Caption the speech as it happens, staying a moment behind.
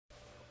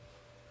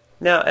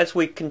Now, as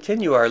we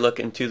continue our look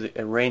into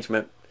the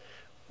arrangement,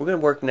 we're going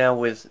to work now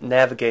with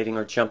navigating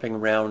or jumping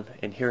around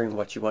and hearing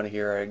what you want to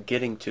hear or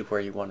getting to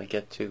where you want to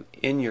get to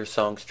in your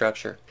song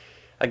structure.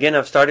 Again,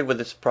 I've started with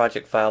this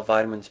project file,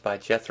 Vitamins by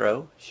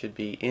Jethro. Should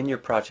be in your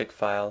project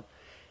file.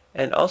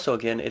 And also,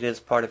 again, it is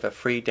part of a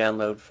free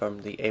download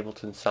from the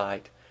Ableton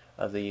site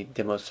of the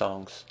Demo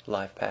Songs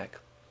Live Pack.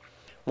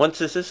 Once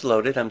this is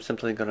loaded, I'm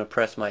simply going to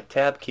press my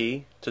Tab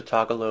key to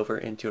toggle over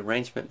into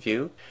Arrangement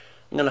View.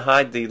 I'm going to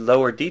hide the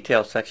lower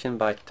detail section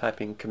by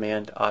typing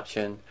Command,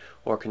 Option,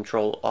 or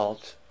Control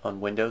Alt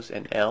on Windows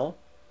and L.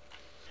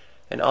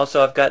 And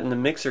also I've gotten the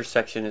Mixer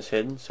section is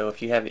hidden, so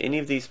if you have any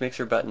of these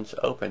mixer buttons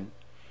open,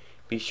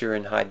 be sure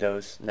and hide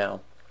those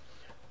now.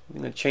 I'm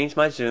going to change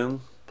my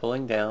zoom,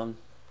 pulling down,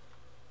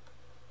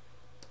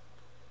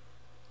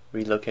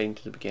 relocating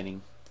to the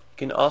beginning. You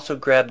can also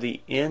grab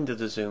the end of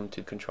the zoom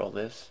to control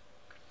this.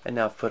 And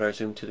now I've put our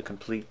zoom to the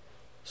complete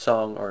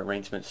song or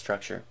arrangement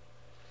structure.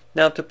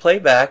 Now to play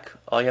back,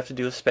 all you have to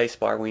do is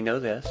spacebar. We know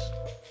this.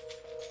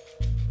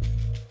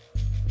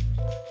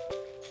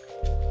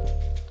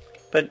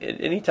 But at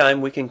any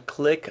time we can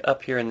click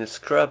up here in the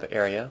scrub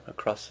area,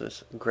 across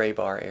this gray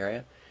bar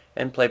area,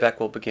 and playback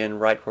will begin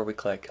right where we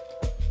click.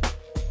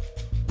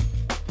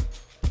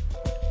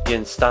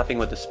 Again, stopping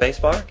with the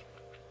spacebar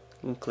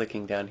and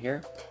clicking down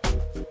here.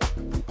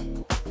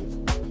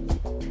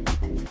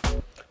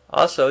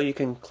 Also, you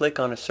can click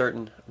on a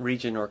certain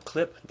region or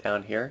clip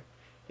down here.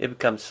 It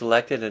becomes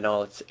selected and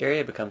all its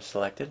area becomes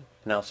selected.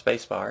 Now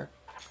spacebar.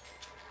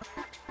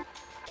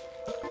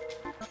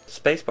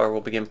 Spacebar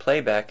will begin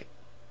playback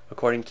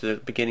according to the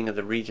beginning of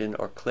the region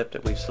or clip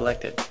that we've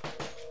selected.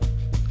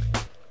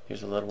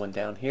 Here's a little one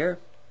down here,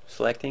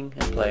 selecting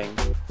and playing.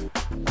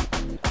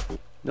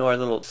 Now our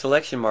little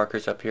selection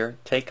markers up here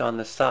take on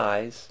the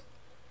size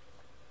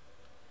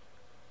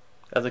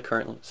of the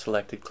current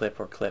selected clip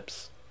or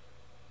clips.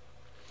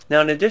 Now,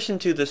 in addition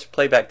to this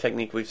playback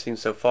technique we've seen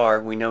so far,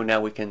 we know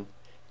now we can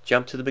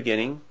jump to the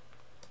beginning,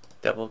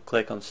 double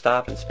click on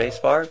stop and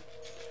spacebar.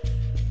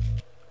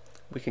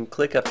 We can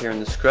click up here in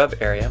the scrub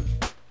area.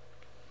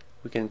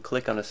 We can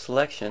click on a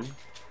selection,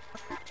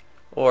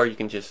 or you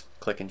can just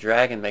click and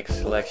drag and make a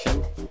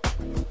selection.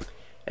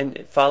 And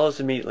it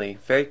follows immediately,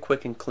 very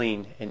quick and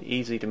clean and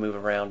easy to move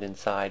around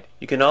inside.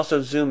 You can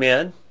also zoom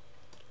in.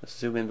 Let's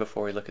zoom in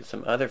before we look at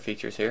some other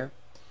features here.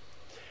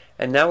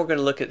 And now we're going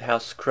to look at how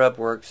scrub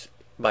works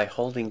by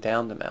holding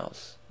down the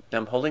mouse. Now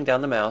I'm holding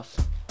down the mouse,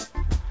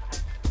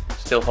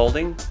 still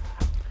holding,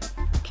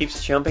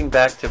 keeps jumping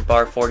back to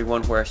bar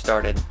 41 where I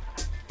started.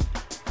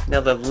 Now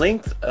the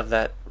length of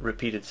that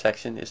repeated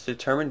section is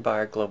determined by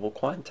our global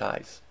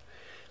quantize.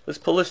 Let's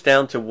pull this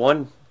down to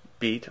one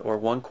beat or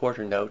one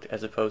quarter note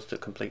as opposed to a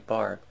complete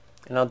bar.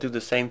 And I'll do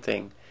the same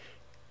thing,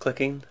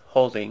 clicking,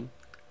 holding,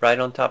 right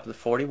on top of the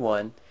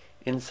 41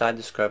 inside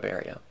the scrub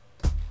area.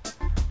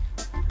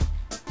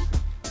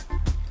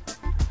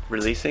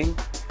 Releasing,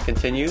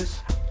 continues.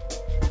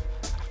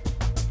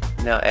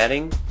 Now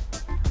adding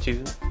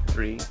 2,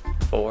 3,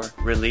 4,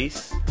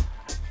 release.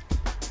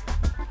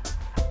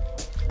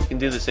 You can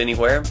do this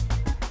anywhere.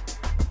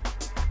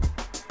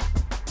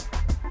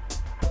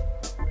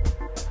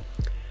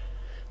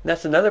 And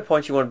that's another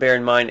point you want to bear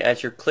in mind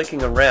as you're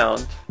clicking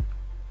around.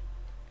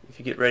 If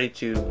you get ready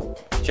to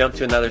jump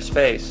to another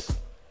space,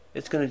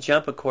 it's going to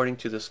jump according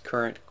to this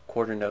current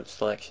quarter note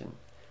selection.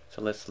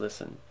 So let's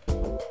listen.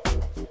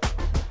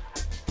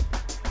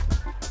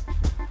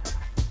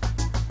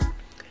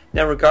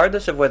 Now,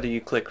 regardless of whether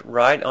you click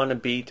right on a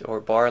beat or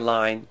bar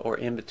line or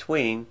in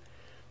between,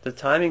 the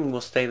timing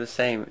will stay the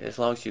same as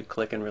long as you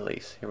click and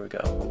release. Here we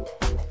go.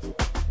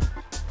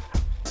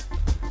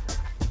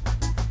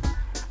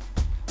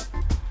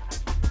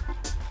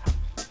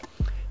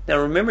 Now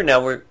remember,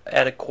 now we're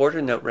at a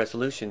quarter note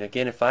resolution.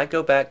 Again, if I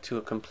go back to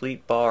a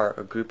complete bar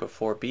or group of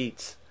 4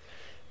 beats,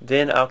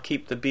 then I'll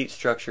keep the beat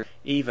structure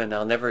even.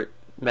 I'll never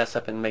mess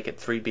up and make it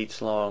 3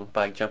 beats long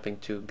by jumping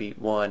to beat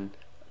 1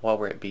 while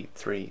we're at beat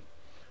 3.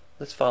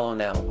 Let's follow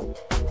now.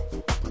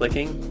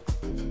 Clicking.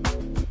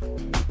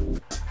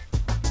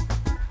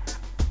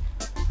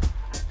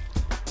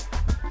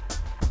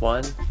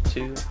 One,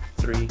 2,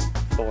 3,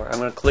 4. I'm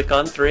going to click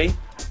on 3.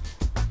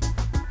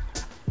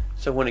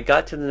 So when it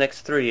got to the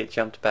next 3, it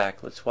jumped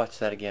back. Let's watch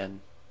that again.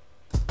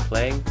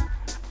 Playing.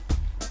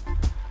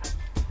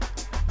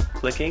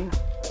 Clicking.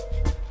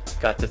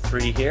 Got to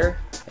 3 here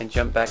and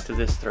jumped back to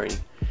this 3.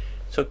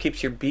 So it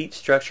keeps your beat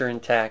structure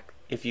intact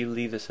if you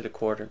leave this at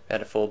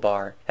a full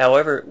bar.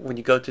 However, when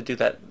you go to do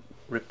that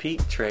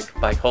repeat trick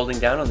by holding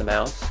down on the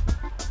mouse,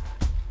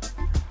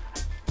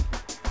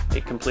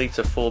 it completes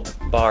a full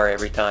bar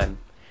every time.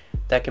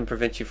 That can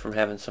prevent you from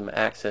having some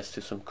access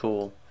to some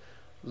cool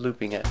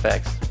looping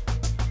effects.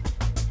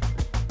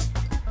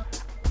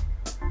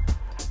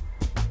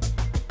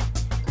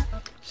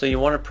 So you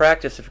want to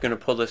practice if you're going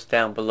to pull this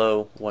down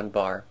below 1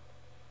 bar.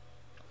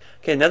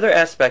 Okay, another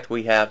aspect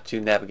we have to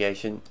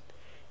navigation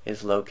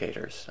is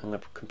locators. I'm going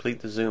to complete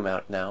the zoom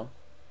out now.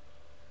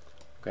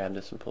 Grab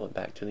this and pull it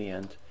back to the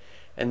end.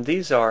 And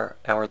these are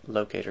our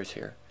locators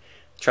here.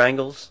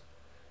 Triangles,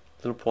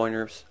 little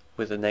pointers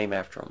with a name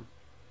after them.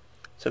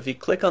 So if you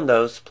click on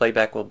those,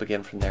 playback will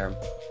begin from there.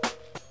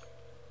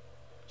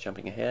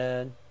 Jumping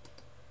ahead,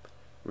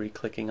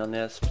 re-clicking on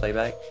this,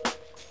 playback.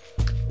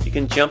 You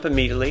can jump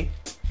immediately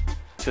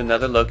to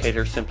another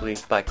locator simply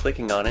by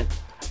clicking on it.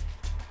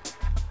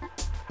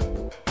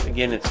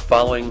 Again, it's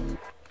following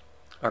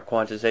our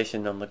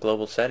quantization on the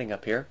global setting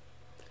up here.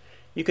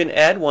 You can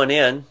add one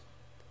in.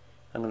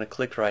 I'm going to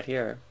click right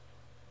here,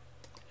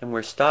 and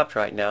we're stopped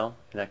right now,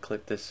 and I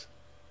click this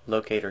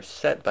locator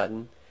set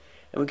button,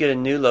 and we get a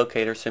new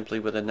locator simply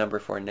with a number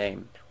for a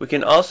name. We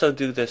can also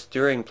do this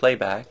during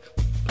playback,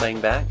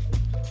 playing back.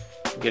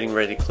 I'm getting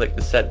ready to click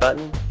the set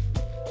button.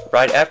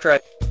 Right after I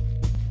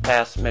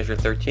pass measure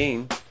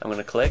 13, I'm going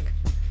to click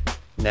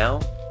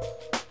now,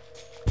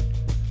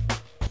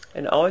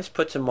 and always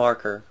puts a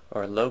marker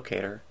or a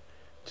locator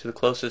to the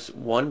closest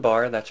one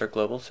bar. That's our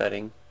global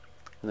setting.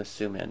 And let's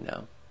zoom in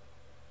now.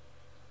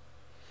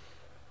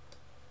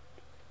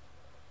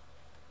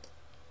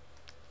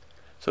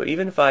 So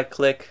even if I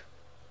click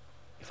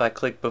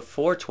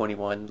before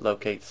 21,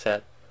 locate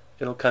set,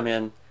 it'll come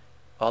in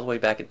all the way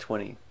back at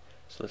 20.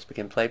 So let's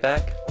begin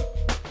playback.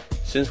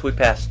 As soon as we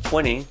pass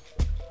 19,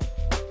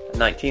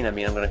 I'm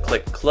going to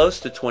click close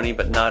to 20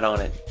 but not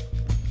on it.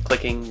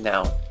 Clicking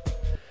now.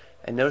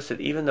 And notice that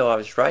even though I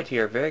was right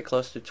here, very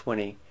close to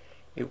 20,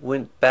 it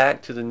went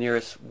back to the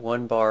nearest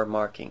one bar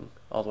marking,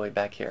 all the way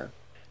back here.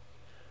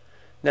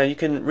 Now you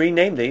can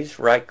rename these.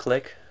 Right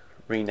click,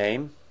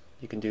 rename.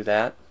 You can do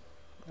that.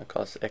 I'll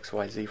call this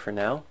XYZ for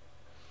now.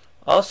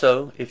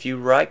 Also, if you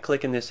right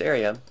click in this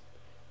area,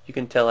 you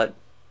can tell it,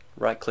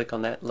 right click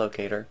on that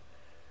locator,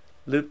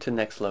 loop to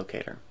next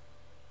locator.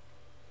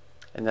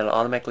 And that'll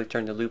automatically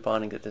turn the loop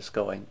on and get this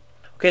going.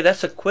 Okay,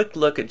 that's a quick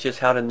look at just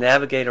how to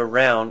navigate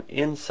around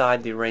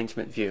inside the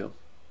arrangement view.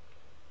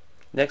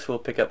 Next we'll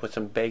pick up with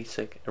some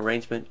basic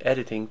arrangement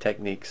editing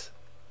techniques.